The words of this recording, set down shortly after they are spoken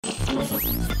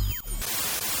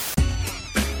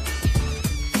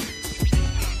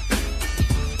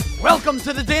Welcome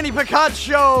to the Danny Picard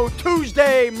Show,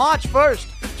 Tuesday, March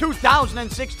 1st,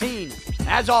 2016.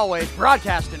 As always,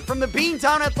 broadcasting from the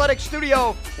Beantown Athletics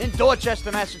Studio in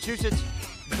Dorchester, Massachusetts.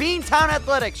 Beantown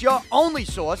Athletics, your only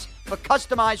source for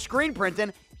customized screen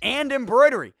printing and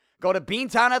embroidery. Go to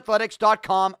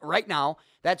beantownathletics.com right now.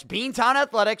 That's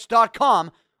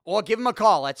beantownathletics.com, or give them a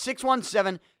call at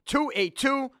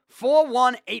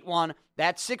 617-282-4181.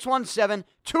 That's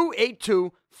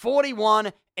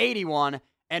 617-282-4181.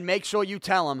 And make sure you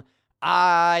tell them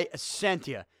I sent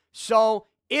you. So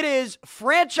it is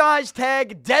franchise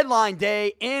tag deadline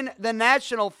day in the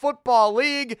National Football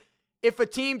League. If a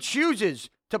team chooses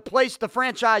to place the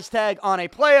franchise tag on a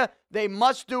player, they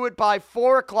must do it by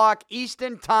 4 o'clock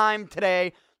Eastern time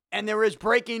today. And there is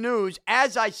breaking news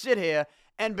as I sit here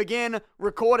and begin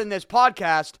recording this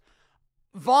podcast.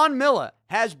 Von Miller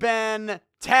has been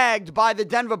tagged by the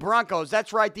Denver Broncos.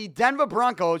 That's right, the Denver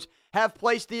Broncos have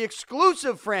placed the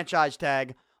exclusive franchise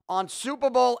tag on Super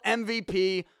Bowl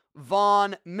MVP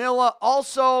Von Miller.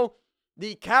 Also,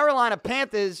 the Carolina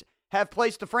Panthers have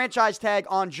placed the franchise tag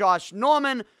on Josh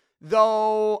Norman,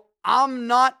 though I'm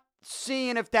not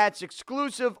seeing if that's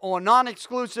exclusive or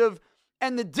non-exclusive.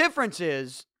 And the difference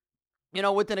is,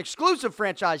 with an exclusive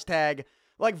franchise tag,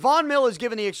 like Von Miller is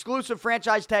given the exclusive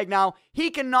franchise tag now, he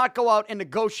cannot go out and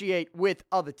negotiate with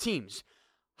other teams.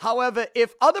 However,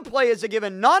 if other players are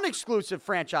given non-exclusive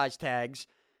franchise tags,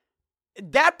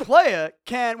 that player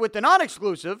can, with the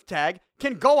non-exclusive tag,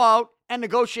 can go out and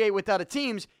negotiate with other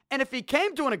teams. And if he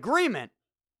came to an agreement,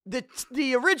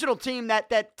 the original team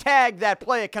that tagged that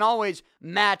player can always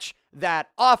match that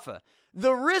offer.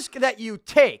 The risk that you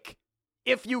take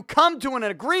if you come to an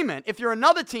agreement, if you're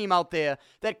another team out there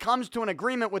that comes to an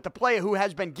agreement with the player who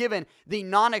has been given the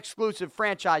non-exclusive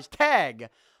franchise tag,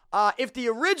 if the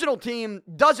original team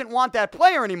doesn't want that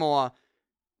player anymore,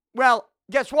 well,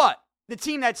 guess what? The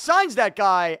team that signs that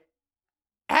guy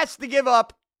has to give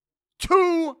up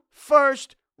 2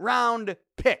 first-round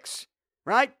picks,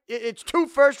 right? It's 2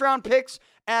 first-round picks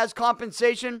as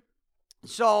compensation.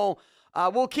 So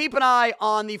we'll keep an eye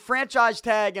on the franchise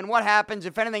tag and what happens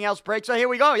if anything else breaks. So here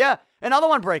we go. Yeah, another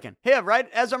one breaking. Here, right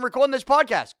as I'm recording this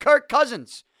podcast, Kirk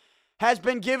Cousins has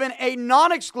been given a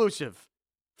non-exclusive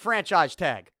franchise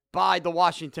tag by the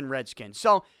Washington Redskins.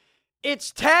 So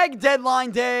it's tag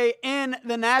deadline day in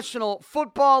the National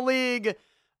Football League.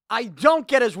 I don't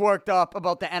get as worked up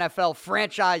about the NFL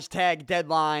franchise tag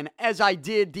deadline as I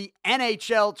did the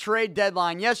NHL trade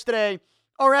deadline yesterday,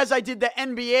 or as I did the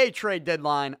NBA trade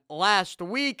deadline last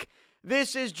week.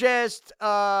 This is just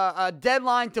a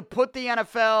deadline to put the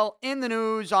NFL in the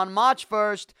news on March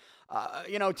 1st,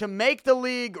 to make the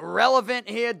league relevant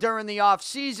here during the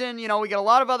offseason. We got a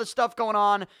lot of other stuff going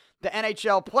on. The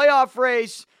NHL playoff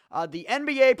race, the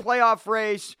NBA playoff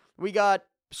race. We got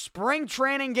spring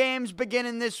training games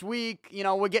beginning this week.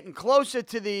 We're getting closer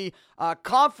to the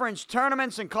conference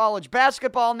tournaments in college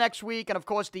basketball next week. And, of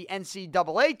course, the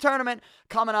NCAA tournament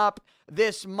coming up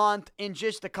this month in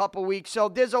just a couple weeks. So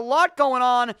there's a lot going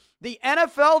on. The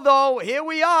NFL, though, here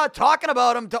we are talking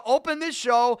about them to open this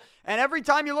show. And every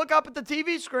time you look up at the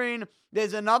TV screen,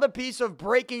 there's another piece of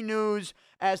breaking news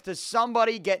as to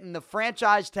somebody getting the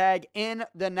franchise tag in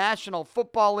the National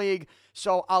Football League.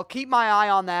 So I'll keep my eye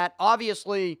on that.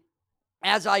 Obviously,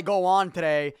 as I go on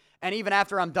today, and even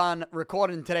after I'm done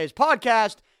recording today's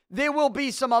podcast, there will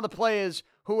be some other players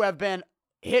who have been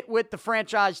hit with the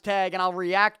franchise tag, and I'll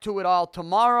react to it all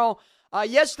tomorrow.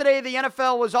 Yesterday, the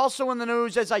NFL was also in the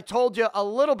news, as I told you a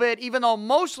little bit, even though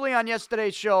mostly on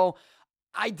yesterday's show,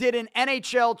 I did an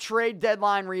NHL trade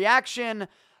deadline reaction.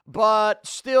 But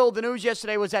still, the news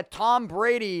yesterday was that Tom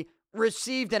Brady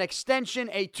received an extension,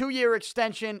 a 2-year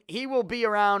extension. He will be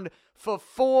around for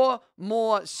 4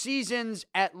 more seasons,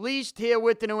 at least here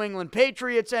with the New England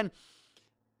Patriots. And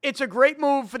it's a great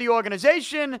move for the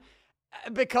organization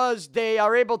because they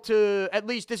are able to, at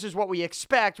least this is what we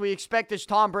expect. We expect this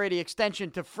Tom Brady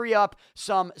extension to free up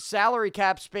some salary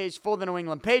cap space for the New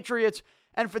England Patriots.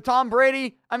 And for Tom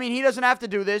Brady, he doesn't have to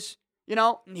do this.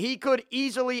 He could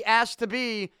easily ask to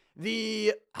be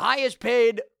the highest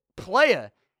paid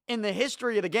player in the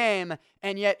history of the game,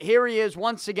 and yet here he is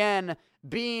once again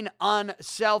being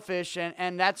unselfish,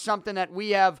 and that's something that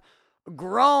we have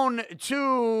grown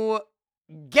to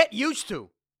get used to,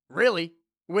 really,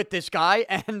 with this guy.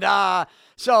 And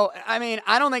so,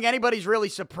 I don't think anybody's really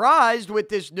surprised with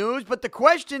this news, but the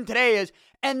question today is,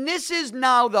 and this is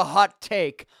now the hot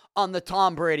take on the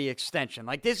Tom Brady extension.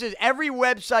 Like, this is every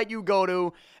website you go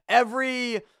to,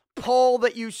 every poll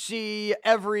that you see,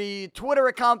 every Twitter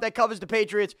account that covers the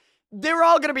Patriots. they're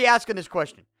all going to be asking this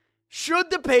question. Should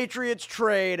the Patriots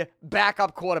trade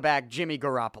backup quarterback Jimmy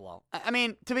Garoppolo? I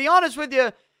mean, to be honest with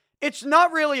you, it's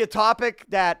not really a topic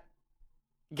that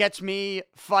gets me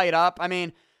fired up. I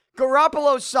mean,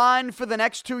 Garoppolo signed for the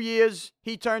next 2 years.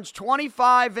 He turns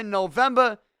 25 in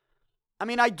November. I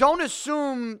mean, I don't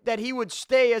assume that he would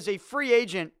stay as a free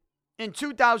agent in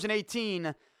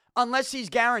 2018 unless he's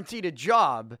guaranteed a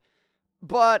job.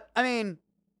 But, I mean,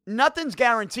 nothing's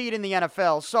guaranteed in the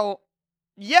NFL. So,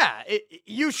 yeah,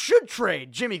 you should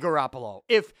trade Jimmy Garoppolo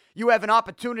if you have an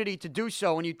opportunity to do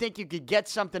so and you think you could get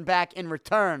something back in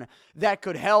return that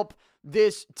could help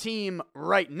this team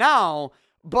right now.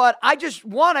 But I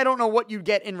don't know what you'd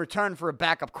get in return for a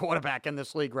backup quarterback in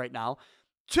this league right now.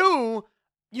 2,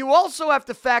 you also have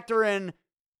to factor in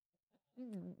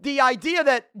the idea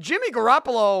that Jimmy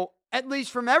Garoppolo, at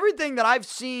least from everything that I've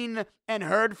seen and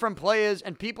heard from players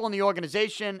and people in the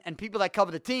organization and people that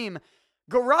cover the team,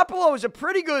 Garoppolo is a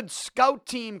pretty good scout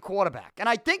team quarterback. And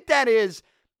I think that is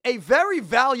a very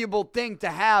valuable thing to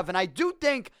have. And I do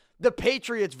think the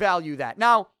Patriots value that.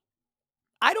 Now,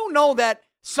 I don't know that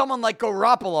someone like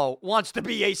Garoppolo wants to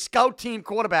be a scout team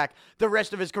quarterback the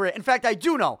rest of his career. In fact, I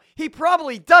do know. He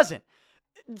probably doesn't.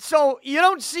 So you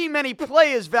don't see many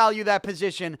players value that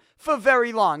position for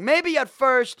very long. Maybe at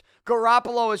first,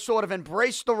 Garoppolo has sort of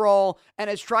embraced the role and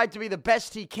has tried to be the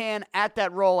best he can at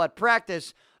that role at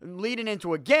practice, leading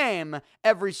into a game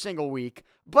every single week.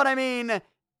 But I mean,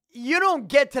 you don't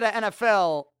get to the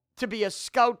NFL to be a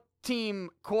scout team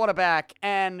quarterback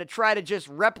and try to just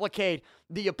replicate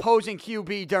the opposing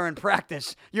QB during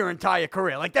practice your entire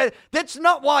career. Like that's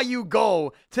not why you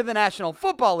go to the National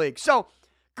Football League. So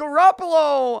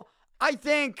Garoppolo, I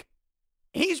think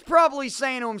he's probably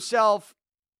saying to himself,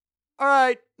 all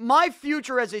right, my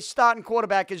future as a starting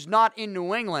quarterback is not in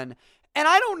New England. And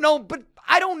I don't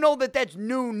know that that's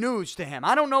new news to him.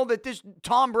 I don't know that this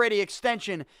Tom Brady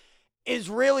extension is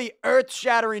really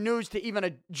earth-shattering news to even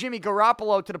a Jimmy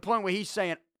Garoppolo, to the point where he's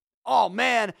saying, oh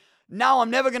man, now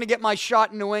I'm never going to get my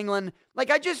shot in New England.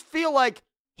 Like, I just feel like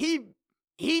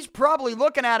he's probably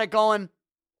looking at it going,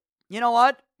 you know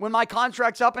what? When my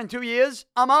contract's up in 2 years,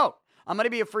 I'm out. I'm going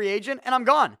to be a free agent and I'm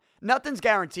gone. Nothing's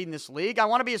guaranteed in this league. I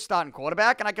want to be a starting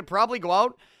quarterback, and I could probably go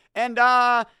out and,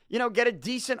 get a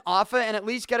decent offer and at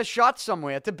least get a shot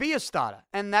somewhere to be a starter.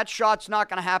 And that shot's not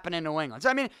going to happen in New England. So,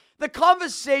 I mean, the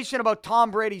conversation about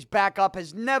Tom Brady's backup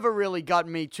has never really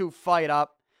gotten me too fired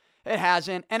up. It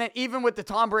hasn't. And even with the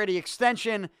Tom Brady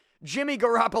extension, Jimmy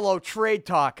Garoppolo trade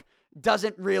talk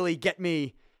doesn't really get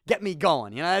me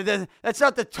going. You know, that's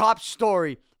not the top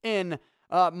story in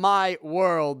my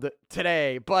world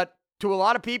today. But to a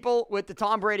lot of people with the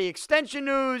Tom Brady extension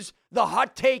news, the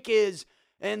hot take is,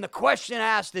 and the question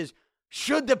asked is,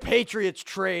 should the Patriots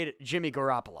trade Jimmy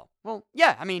Garoppolo? Well,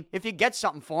 yeah, I mean, if you get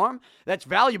something for him that's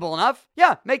valuable enough,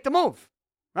 yeah, make the move,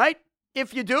 right?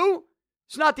 If you do,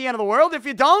 it's not the end of the world. If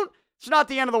you don't, it's not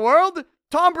the end of the world.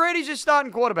 Tom Brady's your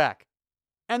starting quarterback.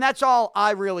 And that's all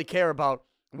I really care about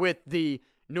with the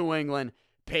New England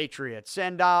Patriots.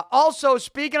 And also,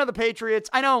 speaking of the Patriots,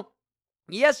 I know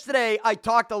yesterday I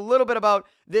talked a little bit about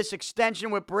this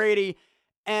extension with Brady,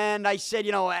 and I said,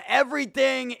 you know,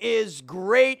 everything is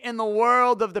great in the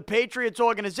world of the Patriots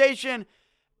organization,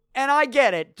 and I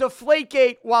get it.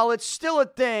 Deflategate, while it's still a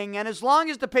thing, and as long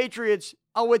as the Patriots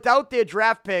are without their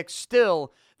draft picks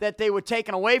still that they were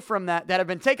taken away from that have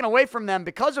been taken away from them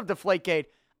because of Deflategate,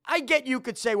 I get you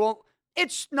could say, well,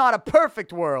 it's not a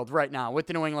perfect world right now with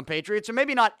the New England Patriots, and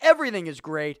maybe not everything is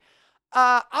great.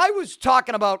 I was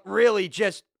talking about really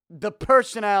just the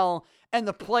personnel and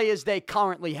the players they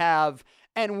currently have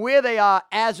and where they are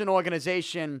as an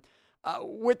organization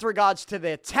with regards to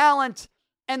their talent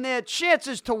and their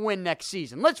chances to win next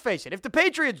season. Let's face it, if the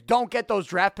Patriots don't get those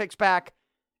draft picks back,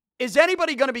 is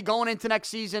anybody going to be going into next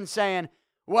season saying,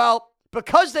 well,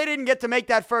 because they didn't get to make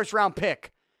that first-round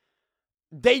pick,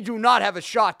 they do not have a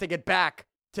shot to get back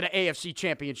to the AFC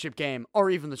Championship game or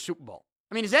even the Super Bowl?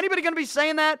 I mean, is anybody going to be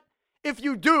saying that? If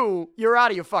you do, you're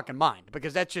out of your fucking mind,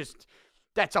 because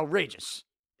that's outrageous.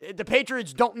 The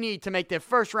Patriots don't need to make their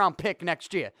first-round pick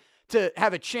next year to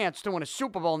have a chance to win a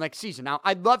Super Bowl next season. Now,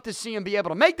 I'd love to see them be able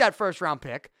to make that first-round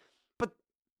pick, but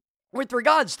with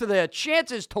regards to their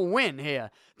chances to win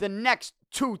here the next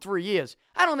 2-3 years,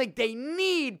 I don't think they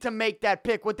need to make that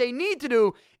pick. What they need to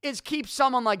do is keep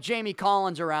someone like Jamie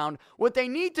Collins around. What they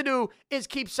need to do is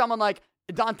keep someone like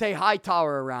Dante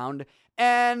Hightower around.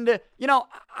 And, you know,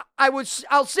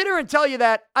 I'll sit here and tell you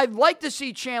that I'd like to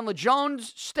see Chandler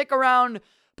Jones stick around,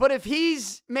 but if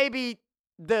he's maybe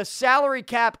the salary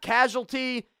cap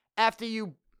casualty after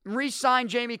you re-sign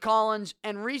Jamie Collins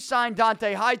and re-sign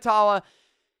Dante Hightower,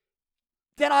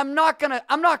 then I'm not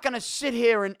gonna sit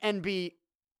here and be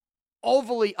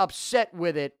overly upset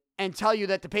with it and tell you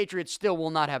that the Patriots still will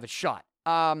not have a shot.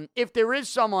 If there is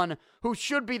someone who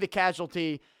should be the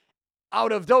casualty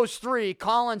out of those three,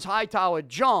 Collins, Hightower,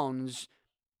 Jones,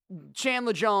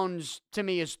 Chandler Jones to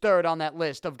me is third on that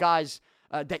list of guys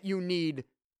that you need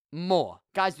more,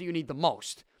 guys that you need the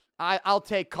most. I'll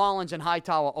take Collins and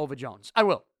Hightower over Jones. I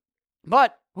will.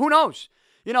 But who knows?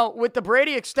 With the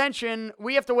Brady extension,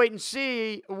 we have to wait and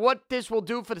see what this will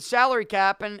do for the salary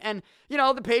cap. And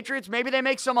the Patriots, maybe they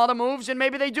make some other moves and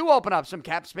maybe they do open up some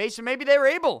cap space and maybe they're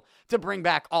able to bring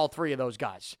back all three of those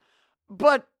guys.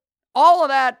 But all of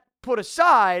that put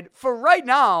aside, for right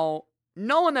now,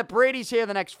 knowing that Brady's here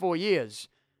the next 4 years,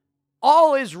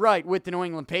 all is right with the New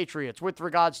England Patriots with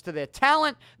regards to their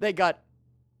talent. They got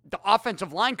the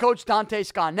offensive line coach, Dante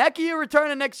Scarnecchia,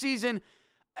 returning next season.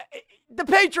 The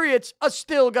Patriots are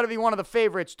still going to be one of the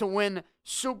favorites to win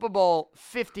Super Bowl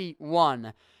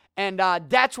 51. And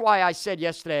that's why I said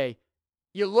yesterday,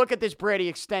 you look at this Brady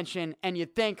extension and you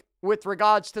think with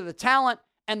regards to the talent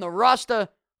and the roster,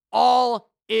 all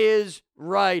is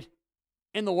right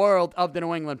in the world of the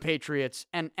New England Patriots.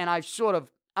 And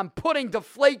I'm putting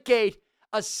Deflategate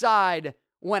aside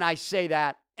when I say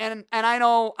that. And I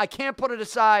know I can't put it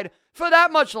aside for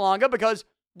that much longer because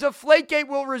Deflategate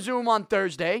will resume on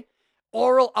Thursday.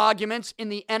 Oral arguments in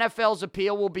the NFL's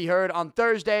appeal will be heard on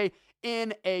Thursday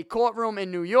in a courtroom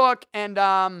in New York. And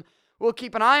we'll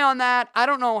keep an eye on that. I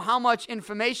don't know how much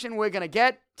information we're going to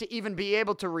get to even be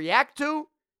able to react to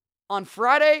on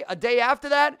Friday, a day after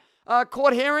that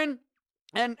court hearing.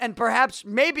 And perhaps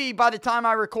maybe by the time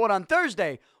I record on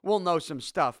Thursday, we'll know some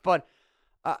stuff. But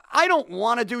I don't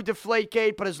want to do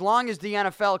Deflategate, but as long as the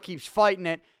NFL keeps fighting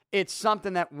it, it's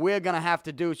something that we're going to have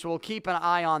to do. So we'll keep an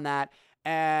eye on that.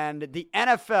 And the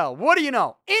NFL, what do you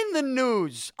know? In the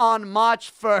news on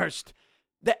March 1st,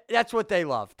 that's what they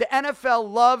love. The NFL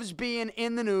loves being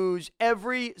in the news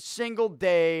every single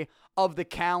day of the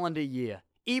calendar year,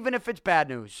 even if it's bad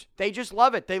news. They just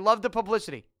love it. They love the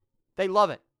publicity. They love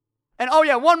it. And oh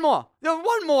yeah, one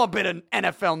more bit of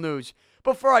NFL news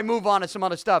before I move on to some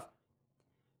other stuff.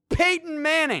 Peyton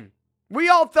Manning. We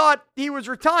all thought he was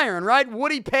retiring, right?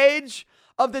 Woody Page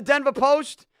of the Denver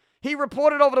Post. He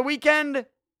reported over the weekend.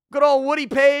 Good old Woody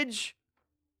Page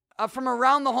from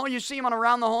Around the Horn. You see him on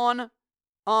Around the Horn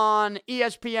on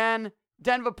ESPN,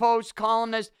 Denver Post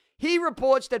columnist. He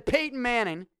reports that Peyton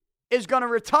Manning is going to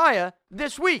retire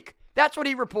this week. That's what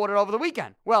he reported over the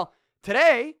weekend. Well,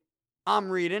 today I'm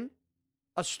reading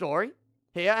a story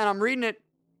here, and I'm reading it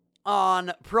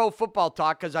on Pro Football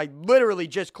Talk because I literally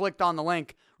just clicked on the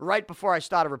link right before I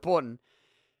started reporting.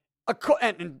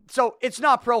 And so it's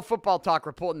not Pro Football Talk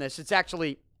reporting this. It's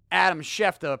actually Adam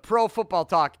Schefter. Pro Football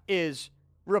Talk is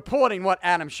reporting what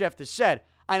Adam Schefter said.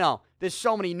 I know, there's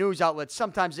so many news outlets.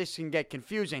 Sometimes this can get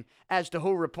confusing as to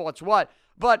who reports what.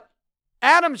 But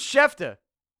Adam Schefter,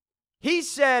 he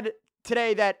said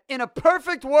today that in a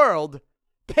perfect world,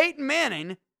 Peyton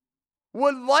Manning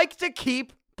would like to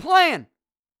keep playing.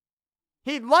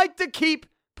 He'd like to keep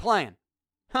playing.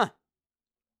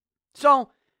 So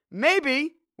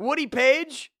maybe Woody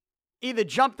Page either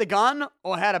jumped the gun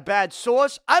or had a bad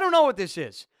source. I don't know what this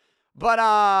is. But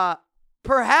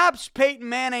perhaps Peyton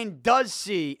Manning does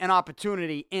see an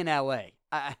opportunity in L.A.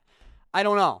 I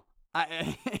don't know.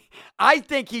 I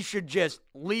think he should just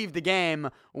leave the game,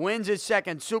 wins his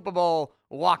second Super Bowl,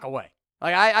 walk away.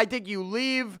 I think you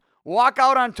leave, walk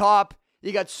out on top.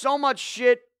 You got so much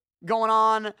shit going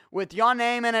on with your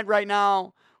name in it right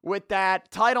now, with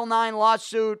that Title IX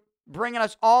lawsuit, bringing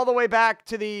us all the way back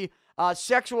to the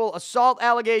sexual assault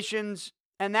allegations,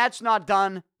 and that's not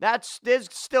done. There's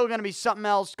still going to be something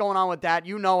else going on with that.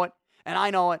 You know it, and I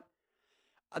know it.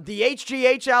 The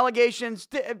HGH allegations,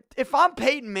 if I'm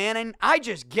Peyton Manning, I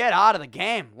just get out of the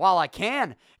game while I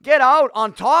can. Get out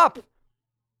on top.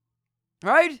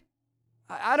 Right?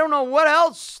 I don't know what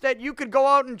else that you could go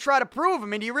out and try to prove. I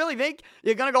mean, do you really think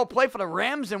you're going to go play for the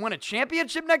Rams and win a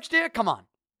championship next year? Come on.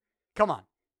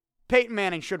 Peyton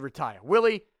Manning should retire. Will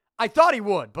he? I thought he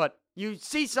would, but you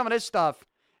see some of this stuff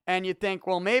and you think,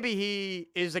 well, maybe he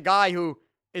is a guy who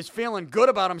is feeling good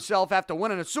about himself after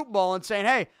winning a Super Bowl and saying,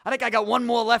 hey, I think I got one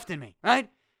more left in me, right?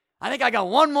 I think I got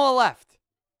one more left.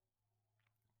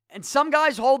 And some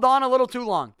guys hold on a little too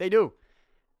long. They do.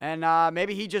 And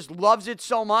maybe he just loves it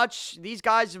so much. These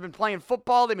guys have been playing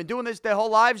football. They've been doing this their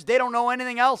whole lives. They don't know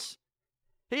anything else.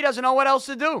 He doesn't know what else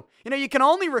to do. You can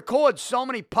only record so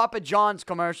many Papa John's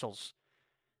commercials,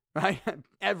 right?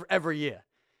 every year.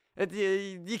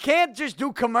 You can't just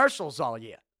do commercials all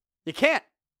year. You can't.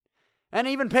 And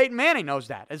even Peyton Manning knows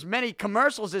that. As many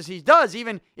commercials as he does,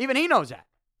 even he knows that.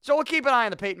 So we'll keep an eye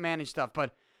on the Peyton Manning stuff.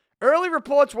 But early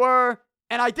reports were,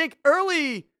 and I think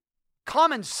early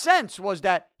common sense was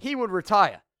that he would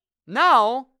retire.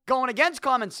 Now, going against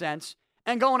common sense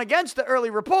and going against the early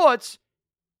reports,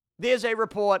 there's a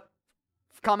report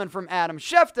coming from Adam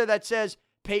Schefter that says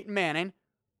Peyton Manning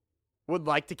would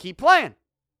like to keep playing.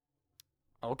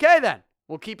 Okay, then.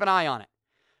 We'll keep an eye on it.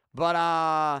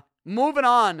 But moving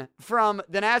on from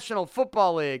the National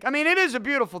Football League, I mean, it is a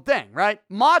beautiful thing, right?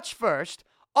 March 1st,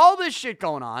 all this shit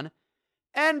going on,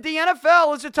 and the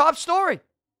NFL is a top story.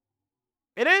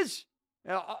 It is.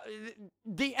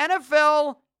 The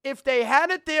NFL, if they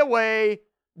had it their way,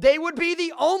 they would be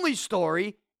the only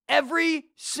story every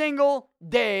single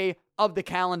day of the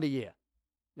calendar year.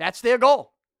 That's their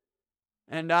goal.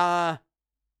 And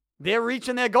they're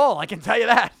reaching their goal, I can tell you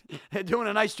that. They're doing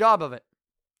a nice job of it.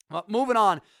 Well, moving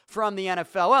on from the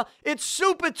NFL. Well, it's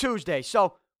Super Tuesday,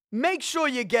 so make sure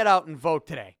you get out and vote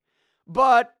today.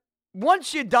 But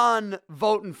once you're done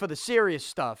voting for the serious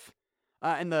stuff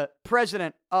and the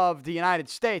President of the United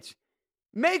States,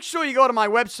 make sure you go to my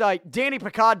website,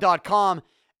 DannyPicard.com,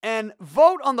 and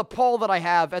vote on the poll that I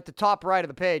have at the top right of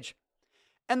the page.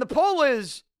 And the poll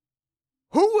is,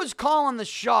 who was calling the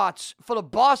shots for the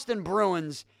Boston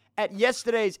Bruins at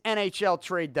yesterday's NHL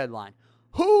trade deadline?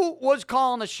 Who was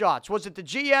calling the shots? Was it the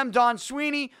GM, Don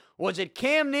Sweeney? Was it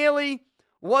Cam Neely?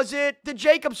 Was it the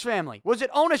Jacobs family? Was it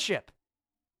ownership?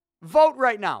 Vote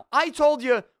right now. I told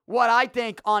you what I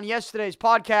think on yesterday's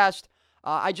podcast.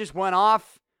 I just went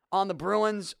off on the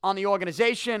Bruins, on the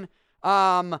organization.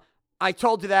 I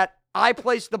told you that I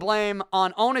placed the blame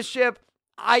on ownership.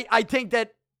 I think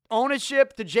that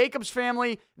ownership, the Jacobs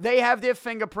family, they have their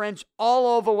fingerprints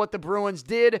all over what the Bruins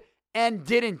did and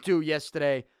didn't do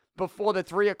yesterday before the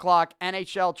 3 o'clock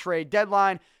NHL trade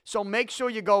deadline. So make sure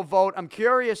you go vote. I'm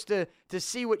curious to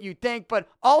see what you think. But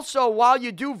also, while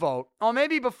you do vote, or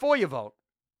maybe before you vote,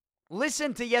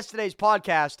 listen to yesterday's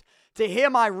podcast to hear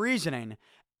my reasoning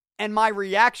and my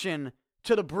reaction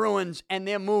to the Bruins and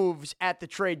their moves at the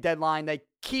trade deadline. They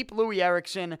keep Louis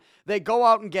Eriksson. They go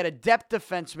out and get a depth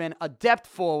defenseman, a depth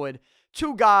forward,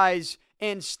 two guys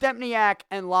in Stepniak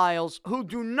and Lyles who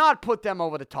do not put them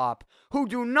over the top, who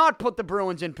do not put the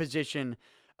Bruins in position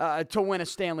to win a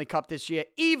Stanley Cup this year,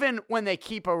 even when they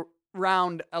keep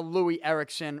around a Louis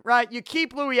Eriksson, right? You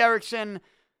keep Louis Eriksson.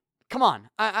 Come on.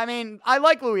 I mean, I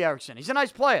like Louis Eriksson. He's a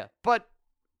nice player. But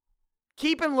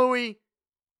keeping Louis,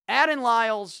 adding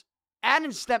Lyles,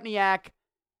 adding Stepniak,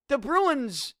 the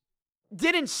Bruins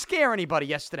didn't scare anybody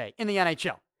yesterday in the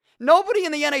NHL. Nobody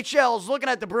in the NHL is looking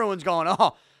at the Bruins going,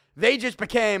 oh, they just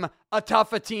became a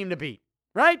tougher team to beat,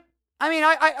 right? I mean,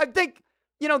 I think,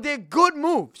 you know, they're good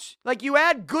moves. Like, you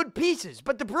add good pieces,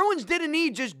 but the Bruins didn't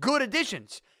need just good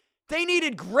additions. They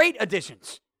needed great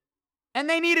additions. And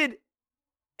they needed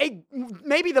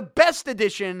maybe the best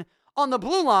addition on the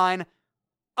blue line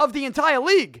of the entire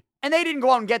league. And they didn't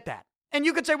go out and get that. And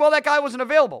you could say, well, that guy wasn't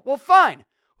available. Well, fine.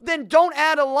 Then don't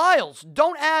add a Lyles.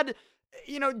 Don't add a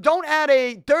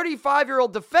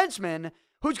 35-year-old defenseman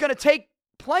who's going to take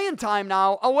playing time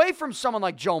now away from someone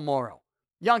like Joe Morrow.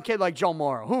 Young kid like Joe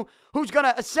Morrow, who's going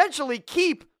to essentially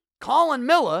keep Colin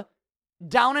Miller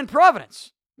down in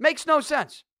Providence. Makes no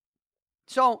sense.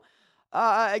 So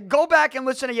go back and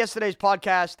listen to yesterday's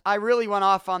podcast. I really went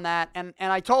off on that, and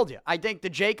I told you, I think the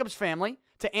Jacobs family,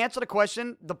 to answer the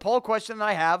question, the poll question that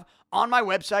I have on my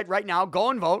website right now, go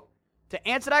and vote. To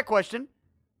answer that question,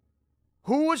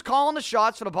 who was calling the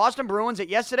shots for the Boston Bruins at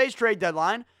yesterday's trade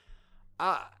deadline?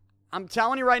 I'm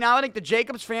telling you right now, I think the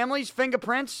Jacobs family's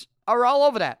fingerprints are all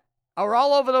over that. Are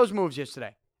all over those moves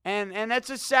yesterday. And that's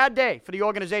a sad day for the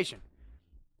organization.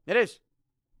 It is.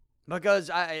 Because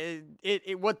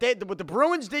what the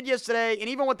Bruins did yesterday, and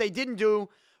even what they didn't do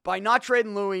by not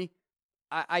trading Louis,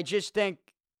 I just think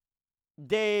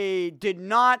they did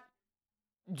not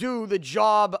do the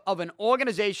job of an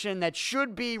organization that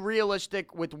should be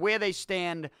realistic with where they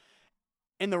stand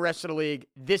in the rest of the league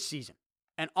this season.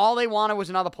 And all they wanted was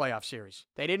another playoff series.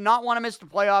 They did not want to miss the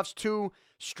playoffs 2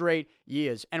 straight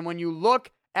years. And when you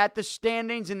look at the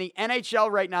standings in the NHL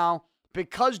right now,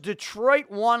 because Detroit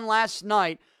won last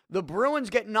night, the Bruins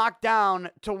get knocked down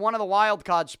to one of the wild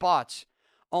card spots.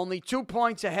 Only 2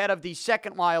 points ahead of the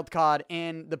second wild card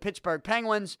in the Pittsburgh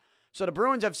Penguins. So the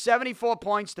Bruins have 74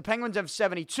 points. The Penguins have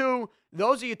 72.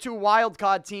 Those are your 2 wild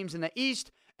card teams in the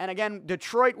East. And again,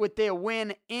 Detroit with their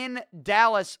win in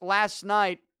Dallas last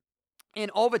night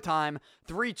in overtime,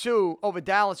 3-2 over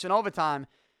Dallas in overtime.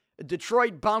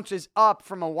 Detroit bounces up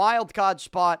from a wild card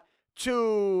spot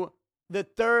to the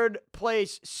 3rd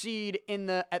place seed in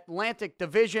the Atlantic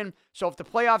Division. So if the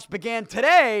playoffs began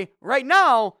today, right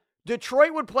now,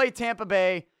 Detroit would play Tampa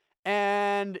Bay,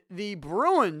 and the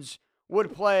Bruins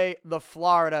would play the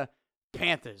Florida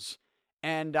Panthers.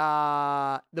 And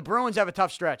the Bruins have a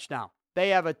tough stretch now. They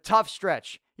have a tough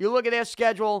stretch. You look at their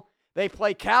schedule, they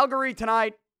play Calgary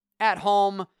tonight at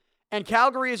home, and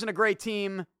Calgary isn't a great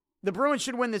team. The Bruins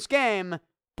should win this game,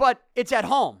 but it's at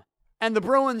home. And the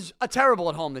Bruins are terrible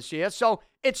at home this year, so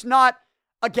it's not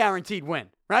a guaranteed win,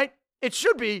 right? It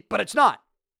should be, but it's not.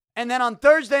 And then on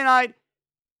Thursday night,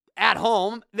 at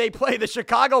home, they play the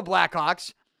Chicago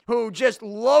Blackhawks, who just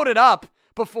loaded up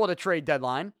before the trade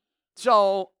deadline.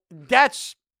 So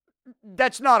that's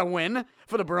not a win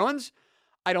for the Bruins,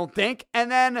 I don't think.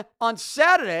 And then on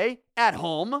Saturday, at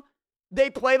home, they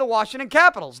play the Washington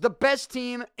Capitals, the best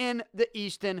team in the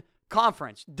Eastern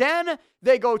Conference. Then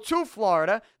they go to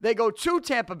Florida. They go to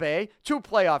Tampa Bay, two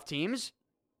playoff teams.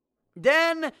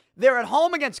 Then they're at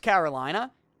home against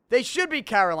Carolina. They should beat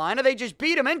Carolina. They just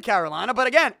beat them in Carolina. But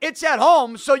again, it's at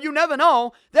home, so you never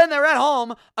know. Then they're at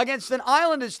home against an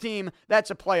Islanders team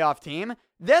that's a playoff team.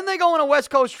 Then they go on a West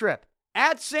Coast trip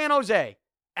at San Jose,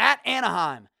 at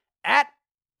Anaheim, at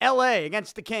LA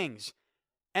against the Kings.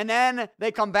 And then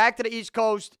they come back to the East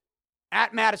Coast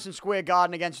at Madison Square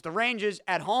Garden against the Rangers,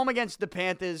 at home against the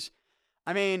Panthers.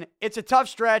 I mean, it's a tough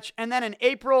stretch. And then in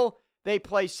April, they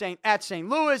play at St.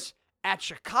 Louis, at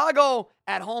Chicago,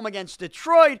 at home against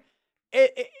Detroit.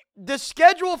 The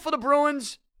schedule for the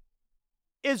Bruins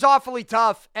is awfully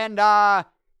tough. And the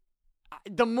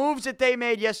moves that they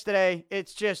made yesterday,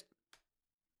 it's just,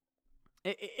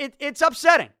 it's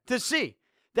upsetting to see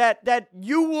that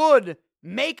you would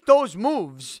make those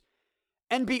moves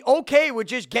and be okay with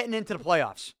just getting into the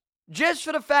playoffs. Just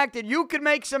for the fact that you could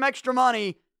make some extra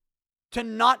money to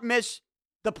not miss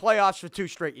the playoffs for 2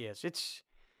 straight years. It's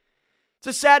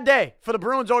a sad day for the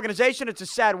Bruins organization. It's a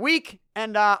sad week,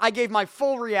 and I gave my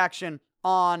full reaction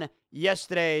on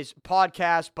yesterday's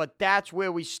podcast, but that's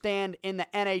where we stand in the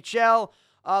NHL.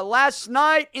 Last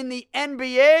night in the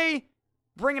NBA,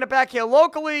 bringing it back here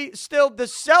locally, still the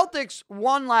Celtics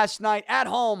won last night at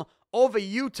home over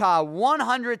Utah,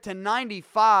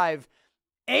 100-95.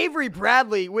 Avery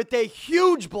Bradley with a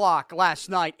huge block last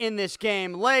night in this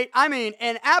game late. I mean,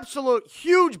 an absolute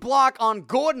huge block on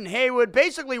Gordon Hayward.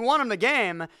 Basically won him the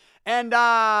game. And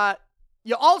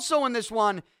you also in this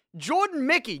one, Jordan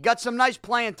Mickey got some nice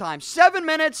playing time. 7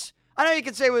 minutes. I know you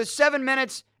could say with 7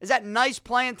 minutes, is that nice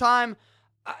playing time?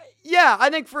 Yeah, I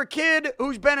think for a kid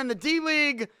who's been in the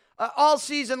D-League all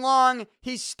season long,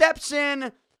 he steps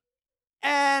in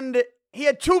and he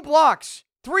had 2 blocks.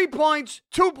 3 points,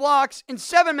 2 blocks in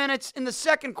 7 minutes in the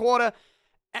second quarter.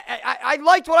 I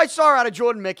liked what I saw out of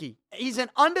Jordan Mickey. He's an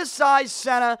undersized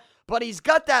center, but he's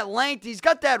got that length. He's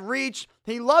got that reach.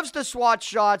 He loves to swat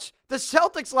shots. The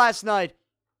Celtics last night,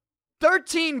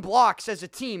 13 blocks as a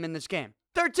team in this game.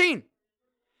 13.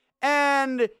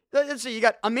 And let's see, you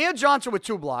got Amir Johnson with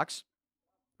 2 blocks.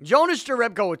 Jonas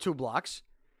Jerebko with 2 blocks.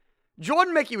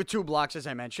 Jordan Mickey with 2 blocks, as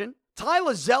I mentioned.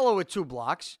 Tyler Zeller with 2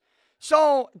 blocks.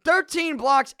 So, 13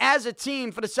 blocks as a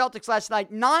team for the Celtics last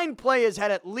night. 9 players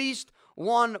had at least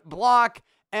 1 block.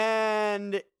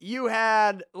 And you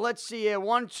had, let's see here,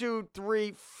 1, 2,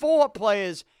 3, 4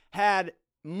 players had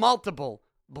multiple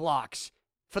blocks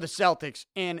for the Celtics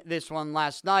in this one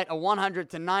last night. A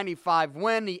 100-95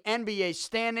 win. The NBA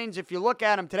standings, if you look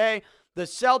at them today, the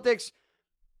Celtics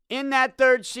in that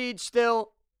 3rd seed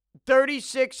still,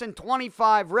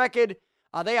 36-25 record.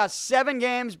 They are 7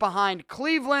 games behind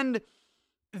Cleveland.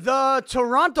 The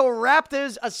Toronto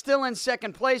Raptors are still in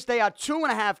 2nd place. They are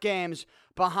 2.5 games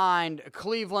behind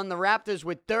Cleveland. The Raptors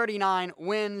with 39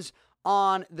 wins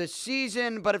on the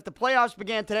season. But if the playoffs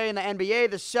began today in the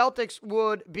NBA, the Celtics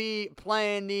would be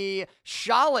playing the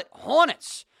Charlotte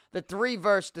Hornets, the 3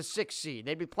 versus the 6 seed.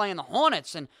 They'd be playing the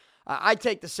Hornets, and I'd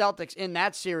take the Celtics in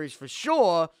that series for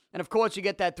sure. And of course, you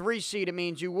get that 3 seed. It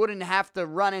means you wouldn't have to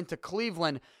run into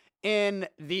Cleveland in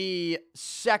the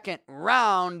second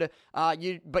round,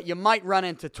 but you might run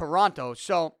into Toronto.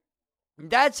 So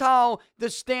that's how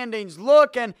the standings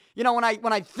look. And, you know, when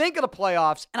I think of the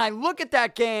playoffs and I look at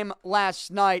that game last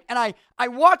night and I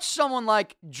watch someone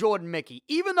like Jordan Mickey,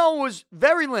 even though it was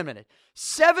very limited,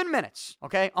 7 minutes,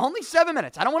 okay? Only 7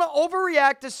 minutes. I don't want to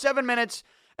overreact to 7 minutes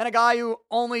and a guy who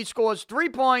only scores 3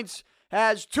 points,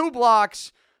 has 2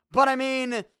 blocks. But, I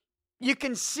mean, you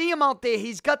can see him out there.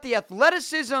 He's got the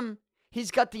athleticism. He's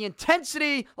got the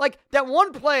intensity. Like that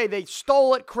one play, they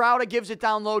stole it. Crowder gives it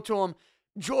down low to him.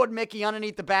 Jordan Mickey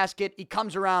underneath the basket. He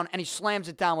comes around and he slams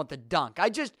it down with the dunk. I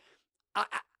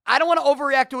don't want to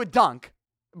overreact to a dunk,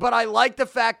 but I like the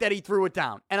fact that he threw it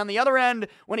down. And on the other end,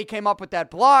 when he came up with that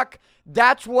block,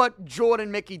 that's what Jordan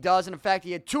Mickey does. And in fact,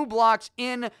 he had 2 blocks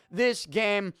in this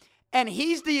game. And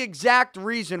he's the exact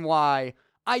reason why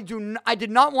I did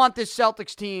not want this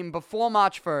Celtics team before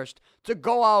March 1st to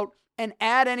go out and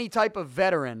add any type of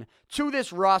veteran to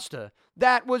this roster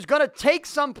that was going to take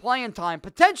some playing time,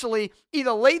 potentially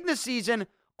either late in the season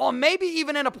or maybe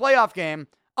even in a playoff game,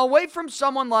 away from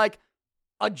someone like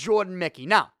a Jordan Mickey.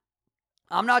 Now,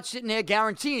 I'm not sitting here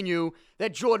guaranteeing you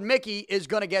that Jordan Mickey is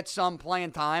going to get some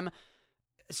playing time,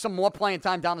 some more playing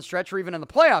time down the stretch or even in the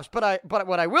playoffs. But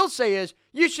what I will say is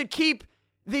you should keep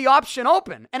the option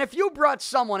open. And if you brought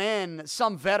someone in,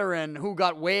 some veteran who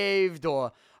got waived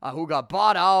or who got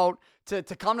bought out to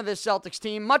come to this Celtics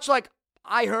team, much like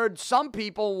I heard some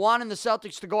people wanting the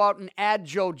Celtics to go out and add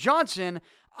Joe Johnson,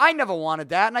 I never wanted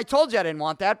that. And I told you I didn't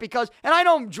want that because, and I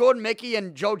know Jordan Mickey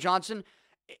and Joe Johnson,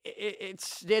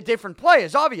 they're different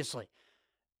players, obviously.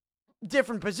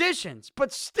 Different positions,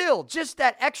 but still, just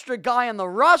that extra guy on the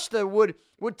roster would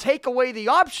take away the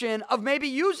option of maybe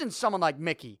using someone like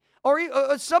Mickey or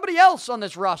somebody else on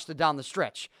this roster down the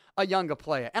stretch, a younger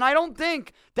player. And I don't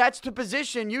think that's the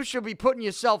position you should be putting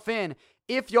yourself in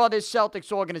if you're this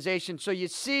Celtics organization. So you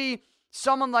see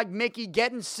someone like Mickey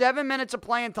getting 7 minutes of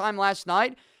playing time last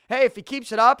night. Hey, if he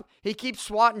keeps it up, he keeps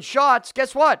swatting shots,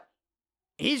 guess what?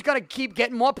 He's going to keep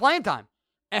getting more playing time.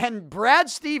 And Brad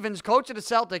Stevens, coach of the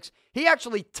Celtics, he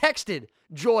actually texted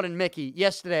Jordan Mickey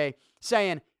yesterday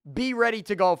saying, be ready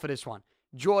to go for this one.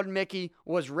 Jordan Mickey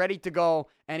was ready to go.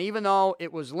 And even though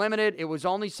it was limited, it was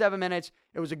only 7 minutes,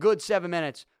 it was a good 7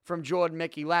 minutes from Jordan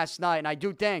Mickey last night. And I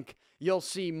do think you'll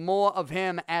see more of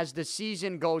him as the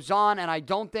season goes on. And I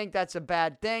don't think that's a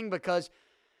bad thing because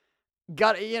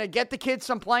get the kid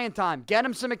some playing time. Get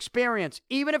him some experience,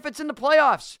 even if it's in the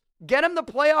playoffs. Get him the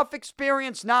playoff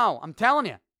experience now. I'm telling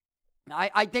you.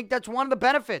 I think that's one of the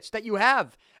benefits that you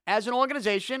have as an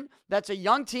organization that's a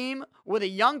young team with a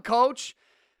young coach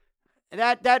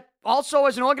that also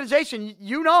as an organization,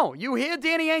 you hear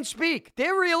Danny Ainge speak.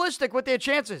 They're realistic with their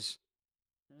chances.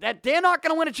 That they're not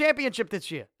going to win a championship this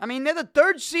year. I mean, they're the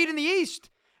third seed in the East.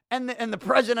 And the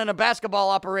president of basketball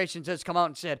operations has come out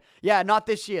and said, yeah, not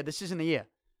this year. This isn't the year.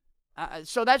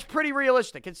 So that's pretty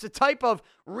realistic. It's the type of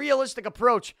realistic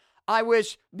approach I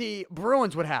wish the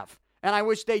Bruins would have. And I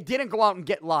wish they didn't go out and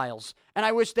get Lyles. And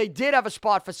I wish they did have a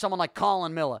spot for someone like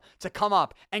Colin Miller to come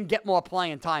up and get more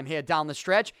playing time here down the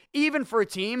stretch, even for a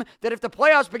team that if the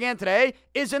playoffs began today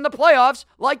is in the playoffs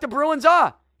like the Bruins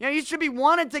are. You should be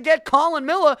wanting to get Colin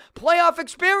Miller playoff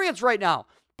experience right now.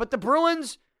 But the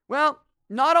Bruins, well,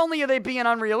 not only are they being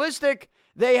unrealistic,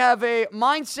 they have a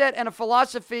mindset and a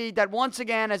philosophy that once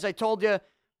again, as I told you,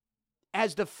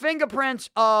 has the fingerprints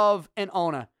of an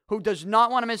owner who does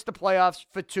not want to miss the playoffs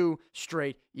for 2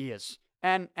 straight years.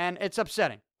 And it's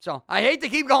upsetting. So I hate to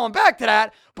keep going back to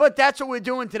that, but that's what we're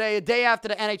doing today, a day after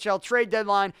the NHL trade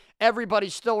deadline.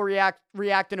 Everybody's still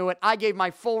reacting to it. I gave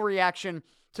my full reaction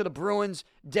to the Bruins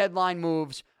deadline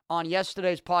moves on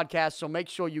yesterday's podcast, so make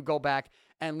sure you go back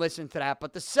and listen to that.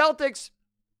 But the Celtics,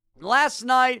 last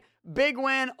night, big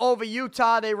win over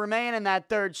Utah. They remain in that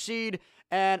 3rd seed,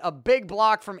 and a big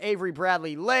block from Avery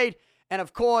Bradley late. And,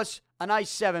 of course, a nice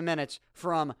 7 minutes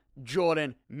from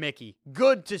Jordan Mickey.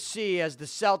 Good to see as the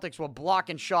Celtics were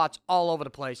blocking shots all over the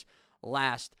place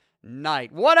last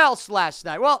night. What else last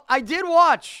night? Well, I did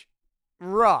watch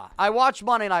Raw. I watched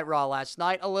Monday Night Raw last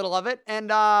night, a little of it. And,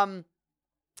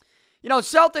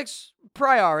 Celtics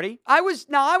priority. I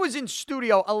was in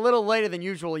studio a little later than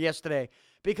usual yesterday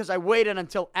because I waited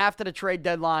until after the trade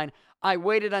deadline. I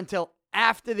waited until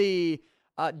after the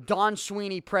Don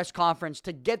Sweeney press conference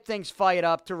to get things fired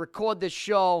up, to record this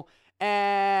show.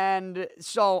 And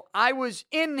so I was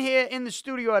in here in the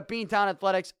studio at Beantown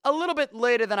Athletics a little bit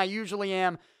later than I usually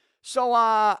am. So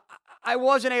I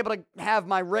wasn't able to have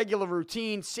my regular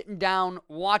routine, sitting down,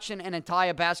 watching an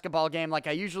entire basketball game like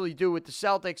I usually do with the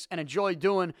Celtics and enjoy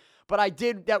doing. But I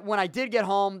did that when I did get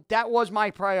home. That was my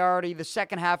priority, the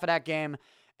second half of that game.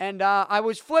 And I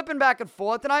was flipping back and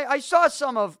forth, and I saw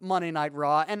some of Monday Night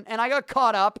Raw, and I got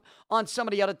caught up on some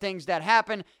of the other things that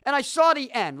happened, and I saw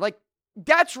the end. Like,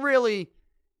 that's really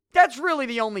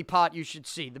the only part you should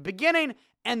see, the beginning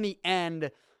and the end.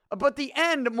 But the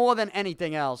end more than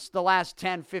anything else, the last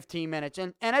 10, 15 minutes.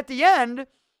 And at the end,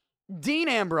 Dean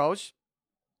Ambrose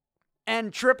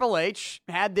and Triple H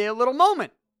had their little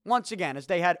moment, once again, as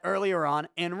they had earlier on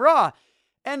in Raw.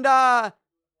 And,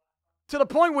 to the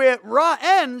point where Raw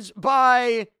ends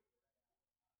by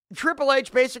Triple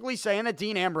H basically saying that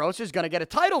Dean Ambrose is going to get a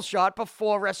title shot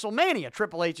before WrestleMania.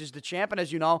 Triple H is the champ, and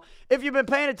as you know, if you've been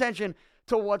paying attention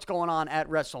to what's going on at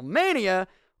WrestleMania,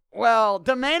 well,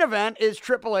 the main event is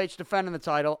Triple H defending the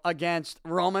title against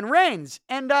Roman Reigns.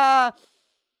 And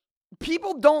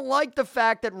people don't like the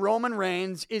fact that Roman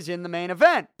Reigns is in the main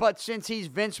event. But since he's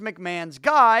Vince McMahon's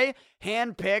guy,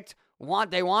 handpicked,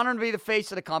 they want him to be the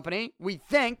face of the company, we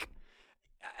think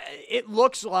it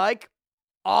looks like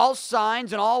all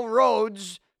signs and all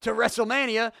roads to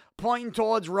WrestleMania pointing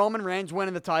towards Roman Reigns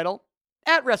winning the title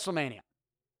at WrestleMania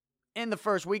in the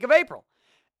first week of April.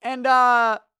 And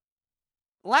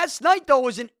last night, though,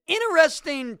 was an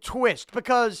interesting twist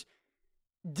because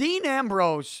Dean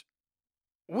Ambrose,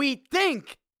 we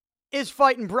think, is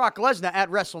fighting Brock Lesnar at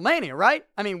WrestleMania, right?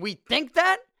 I mean, we think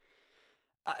that.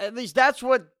 At least that's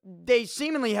what they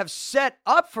seemingly have set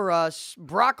up for us,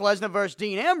 Brock Lesnar versus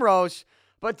Dean Ambrose.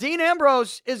 But Dean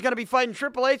Ambrose is going to be fighting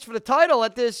Triple H for the title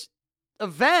at this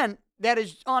event that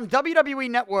is on WWE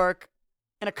Network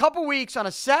in a couple weeks on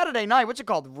a Saturday night. What's it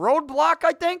called? Roadblock,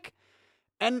 I think?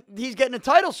 And he's getting a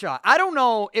title shot. I don't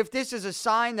know if this is a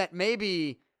sign that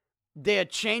maybe they're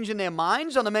changing their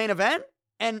minds on the main event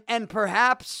and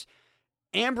perhaps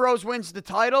Ambrose wins the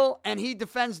title and he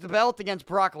defends the belt against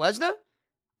Brock Lesnar.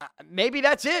 Maybe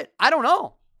that's it. I don't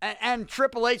know. And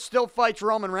Triple H still fights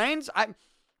Roman Reigns.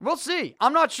 We'll see.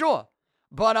 I'm not sure.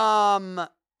 But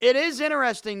it is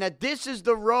interesting that this is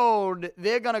the road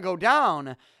they're going to go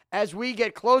down as we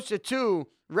get closer to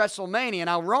WrestleMania.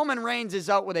 Now, Roman Reigns is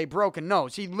out with a broken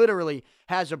nose. He literally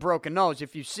has a broken nose.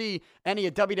 If you see any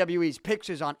of WWE's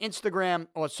pictures on Instagram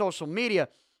or social media,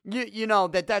 you know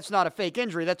that that's not a fake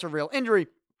injury. That's a real injury.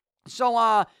 So,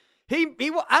 I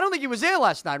don't think he was there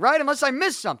last night, right? Unless I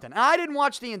missed something. I didn't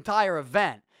watch the entire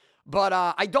event, but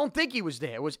I don't think he was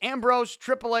there. It was Ambrose,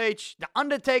 Triple H, The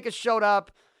Undertaker showed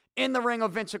up in the ring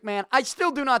with Vince McMahon. I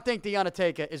still do not think The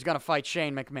Undertaker is going to fight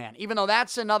Shane McMahon, even though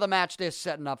that's another match they're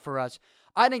setting up for us.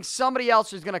 I think somebody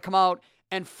else is going to come out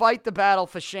and fight the battle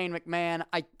for Shane McMahon.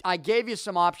 I gave you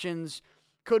some options.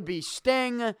 Could be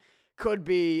Sting. Could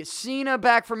be Cena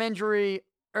back from injury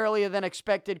earlier than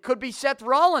expected. Could be Seth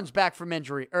Rollins back from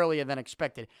injury earlier than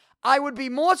expected. I would be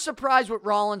more surprised with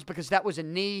Rollins because that was a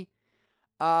knee.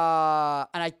 And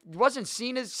I wasn't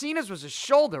Cena's. Cena's was a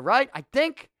shoulder, right? I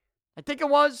think it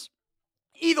was.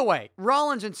 Either way,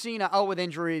 Rollins and Cena out with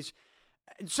injuries.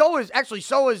 So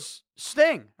is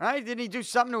Sting, right? Didn't he do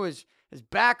something to his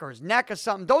back or his neck or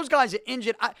something? Those guys are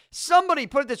injured. Somebody,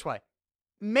 put it this way.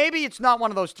 Maybe it's not one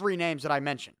of those three names that I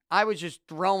mentioned. I was just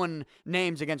throwing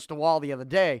names against the wall the other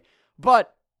day.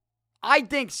 But I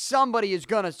think somebody is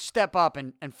going to step up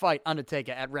and fight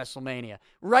Undertaker at WrestleMania.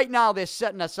 Right now, they're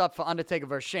setting us up for Undertaker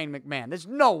versus Shane McMahon. There's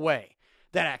no way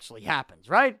that actually happens,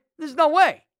 right? There's no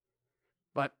way.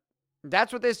 But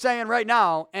that's what they're saying right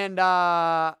now. And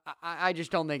I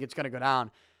just don't think it's going to go down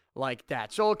like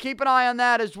that. So we'll keep an eye on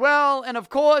that as well. And, of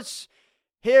course,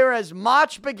 here as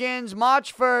March begins,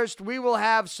 March 1st, we will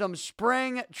have some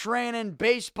spring training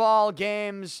baseball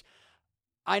games.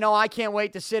 I know I can't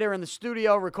wait to sit here in the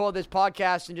studio, record this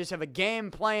podcast, and just have a game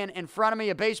playing in front of me,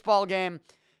 a baseball game.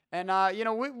 And,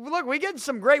 we get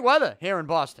some great weather here in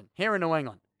Boston, here in New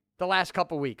England, the last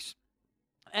couple weeks.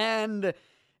 And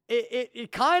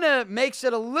it kind of makes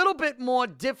it a little bit more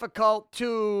difficult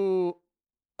to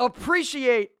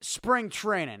appreciate spring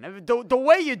training the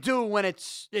way you do when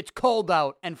it's cold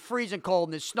out and freezing cold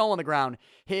and there's snow on the ground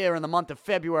here in the month of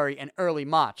February and early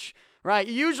March, right?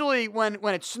 Usually when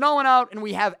it's snowing out and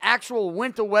we have actual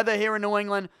winter weather here in New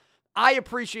England, I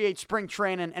appreciate spring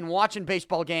training and watching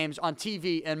baseball games on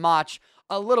TV in March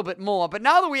a little bit more. But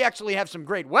now that we actually have some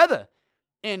great weather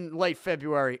in late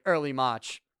February, early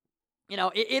March,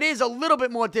 it is a little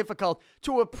bit more difficult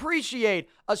to appreciate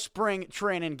a spring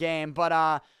training game, but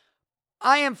I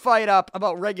am fired up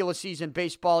about regular season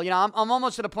baseball. I'm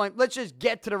almost to the point, let's just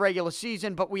get to the regular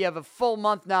season, but we have a full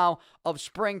month now of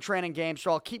spring training games,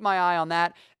 so I'll keep my eye on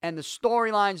that and the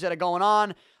storylines that are going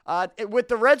on. With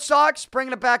the Red Sox,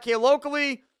 bringing it back here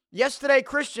locally, yesterday,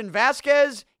 Christian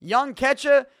Vasquez, young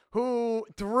catcher who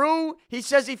threw, he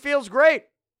says he feels great.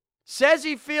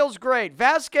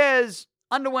 Vasquez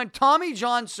underwent Tommy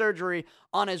John surgery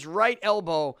on his right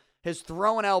elbow, his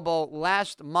throwing elbow,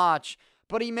 last March.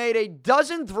 But he made a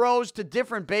dozen throws to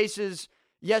different bases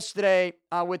yesterday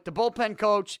with the bullpen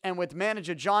coach and with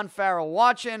manager John Farrell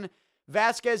watching.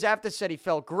 Vasquez, after, said he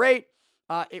felt great.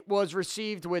 It was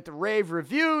received with rave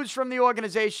reviews from the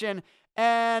organization.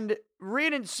 And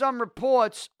reading some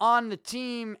reports on the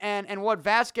team and what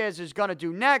Vasquez is going to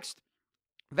do next,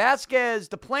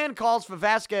 the plan calls for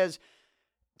Vasquez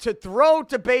to throw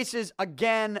to bases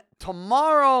again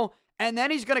tomorrow, and then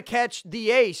he's going to catch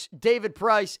the ace, David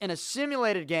Price, in a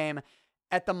simulated game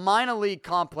at the minor league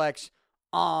complex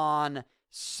on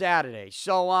Saturday.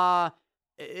 So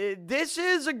this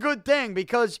is a good thing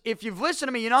because if you've listened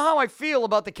to me, you know how I feel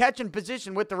about the catching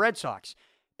position with the Red Sox.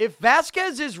 if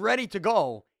Vasquez is ready to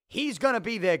go, he's going to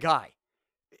be their guy.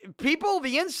 People,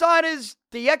 the insiders,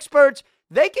 the experts,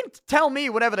 they can tell me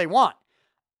whatever they want.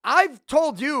 I've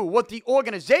told you what people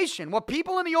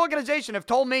in the organization have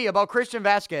told me about Christian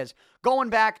Vasquez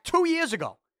going back 2 years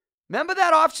ago. Remember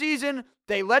that offseason,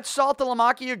 they let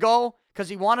Saltalamacchia go because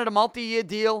he wanted a multi-year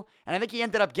deal, and I think he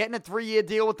ended up getting a 3-year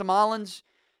deal with the Marlins,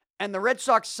 and the Red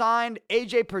Sox signed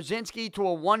A.J. Pierzynski to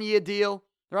a 1-year deal,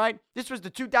 right? This was the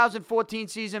 2014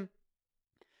 season.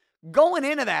 Going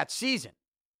into that season,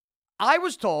 I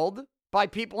was told by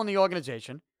people in the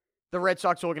organization, the Red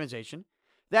Sox organization,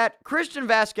 that Christian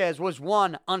Vasquez was,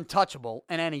 1, untouchable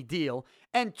in any deal,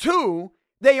 and 2,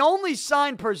 they only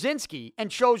signed Pierzynski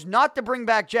and chose not to bring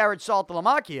back Jared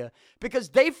Saltalamacchia because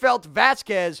they felt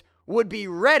Vasquez would be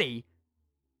ready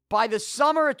by the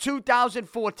summer of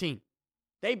 2014.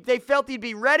 They felt he'd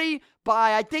be ready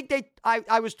by,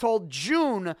 I was told,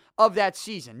 June of that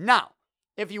season. Now,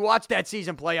 if you watch that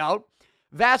season play out,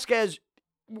 Vasquez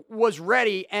was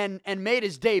ready and made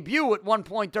his debut at one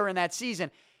point during that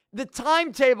season. The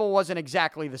timetable wasn't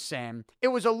exactly the same. It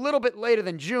was a little bit later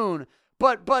than June,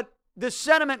 but the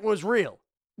sentiment was real.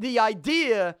 The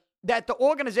idea that the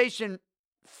organization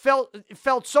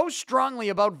felt so strongly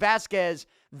about Vasquez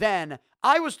then,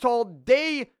 I was told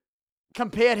they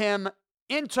compared him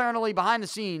internally behind the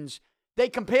scenes. They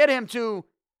compared him to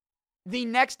the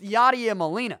next Yadier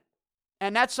Molina,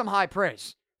 and that's some high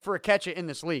praise for a catcher in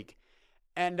this league.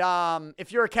 And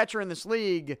if you're a catcher in this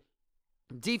league,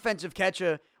 defensive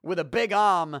catcher with a big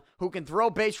arm who can throw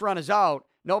base runners out,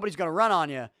 nobody's going to run on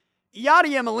you.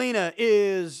 Yadier Molina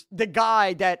is the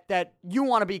guy that you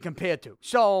want to be compared to.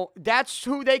 So that's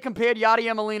who they compared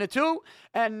Yadier Molina to.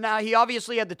 And he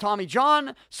obviously had the Tommy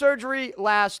John surgery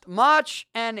last March.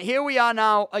 And here we are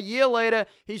now, a year later.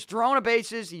 He's throwing the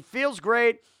bases. He feels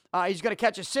great. He's going to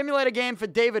catch a simulator game for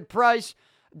David Price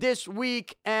this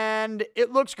week, and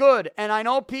it looks good. And I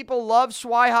know people love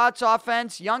Swihart's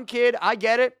offense. Young kid, I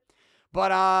get it.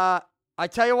 But I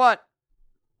tell you what,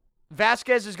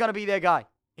 Vasquez is going to be their guy.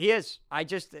 He is. I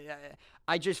just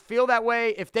feel that way.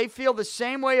 If they feel the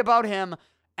same way about him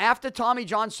after Tommy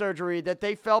John surgery that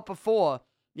they felt before,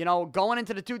 going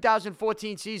into the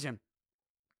 2014 season,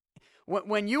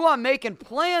 when you are making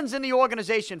plans in the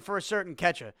organization for a certain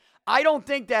catcher, I don't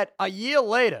think that a year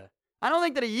later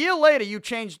you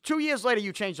change, 2 years later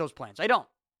you change those plans. I don't.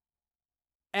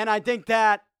 And I think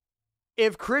that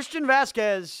if Christian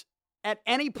Vasquez at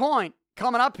any point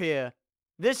coming up here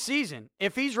this season,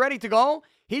 if he's ready to go,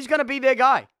 he's going to be their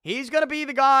guy. He's going to be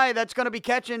the guy that's going to be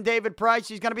catching David Price.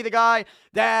 He's going to be the guy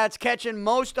that's catching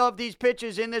most of these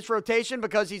pitches in this rotation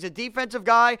because he's a defensive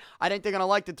guy. I think they're going to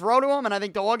like to throw to him, and I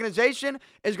think the organization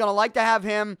is going to like to have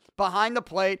him behind the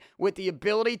plate with the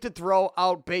ability to throw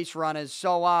out base runners.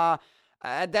 So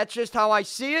that's just how I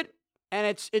see it, and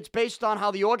it's based on how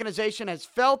the organization has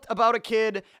felt about a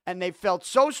kid, and they felt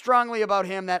so strongly about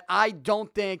him that I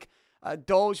don't think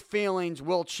those feelings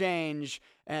will change,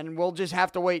 and we'll just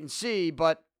have to wait and see.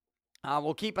 But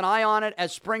we'll keep an eye on it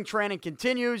as spring training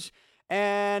continues.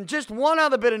 And just one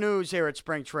other bit of news here at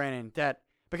spring training,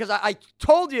 because I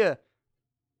told you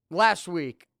last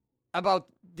week about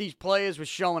these players were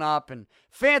showing up and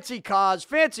fancy cars,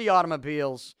 fancy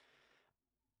automobiles.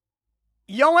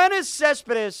 Yoenis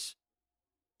Cespedes,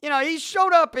 he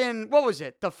showed up in,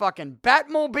 the fucking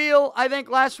Batmobile, I think,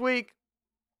 last week.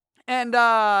 And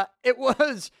it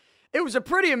was a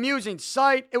pretty amusing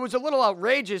sight. It was a little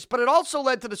outrageous, but it also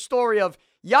led to the story of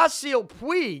Yasiel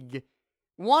Puig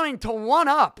wanting to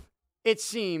one-up, it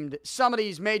seemed, some of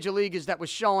these major leaguers that was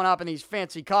showing up in these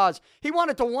fancy cars. He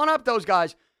wanted to one-up those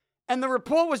guys, and the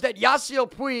report was that Yasiel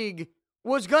Puig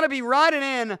was going to be riding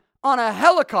in on a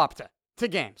helicopter to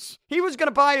games. He was going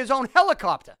to buy his own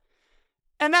helicopter,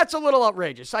 and that's a little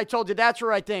outrageous. I told you that's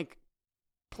where I think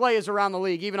players around the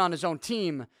league, even on his own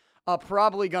team, are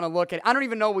probably going to look at. I don't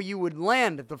even know where you would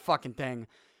land the fucking thing.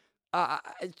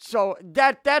 So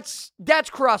that's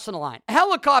crossing the line.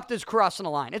 Helicopters crossing the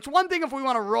line. It's one thing if we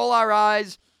want to roll our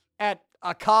eyes at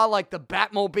a car like the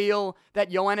Batmobile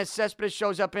that Yoenis Cespedes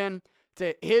shows up in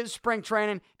to his spring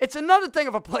training. It's another thing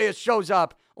if a player shows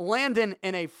up landing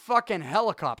in a fucking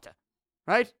helicopter,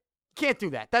 right? Can't do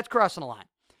that. That's crossing the line.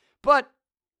 But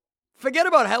forget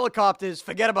about helicopters.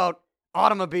 Forget about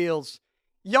automobiles.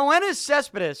 Yoenis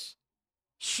Cespedes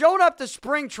showed up to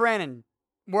spring training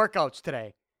workouts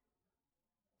today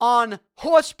on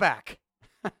horseback.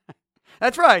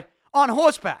 That's right, on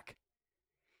horseback.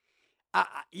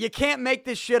 You can't make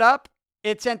this shit up.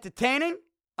 It's entertaining.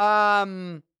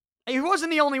 He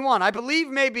wasn't the only one. I believe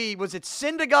was it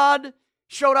Syndergaard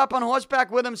showed up on horseback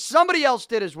with him? Somebody else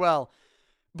did as well.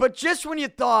 But just when you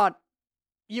thought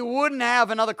you wouldn't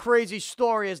have another crazy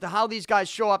story as to how these guys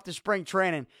show up to spring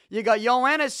training. You got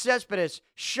Yoenis Cespedes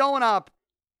showing up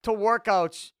to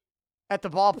workouts at the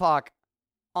ballpark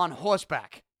on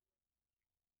horseback.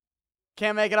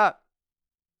 Can't make it up.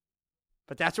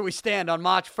 But that's where we stand on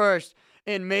March 1st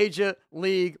in Major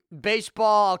League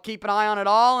Baseball. I'll keep an eye on it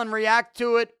all and react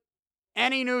to it.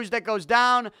 Any news that goes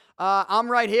down, I'm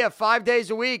right here 5 days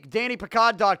a week,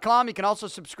 DannyPicard.com. You can also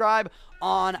subscribe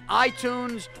on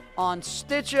iTunes, on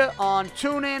Stitcher, on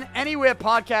TuneIn, anywhere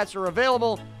podcasts are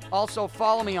available. Also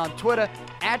follow me on Twitter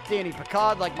at Danny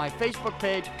Picard, like my Facebook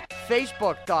page,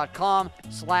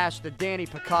 Facebook.com/The Danny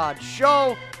Picard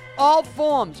Show. All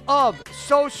forms of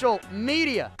social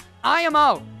media. I am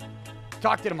out.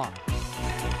 Talk to you tomorrow.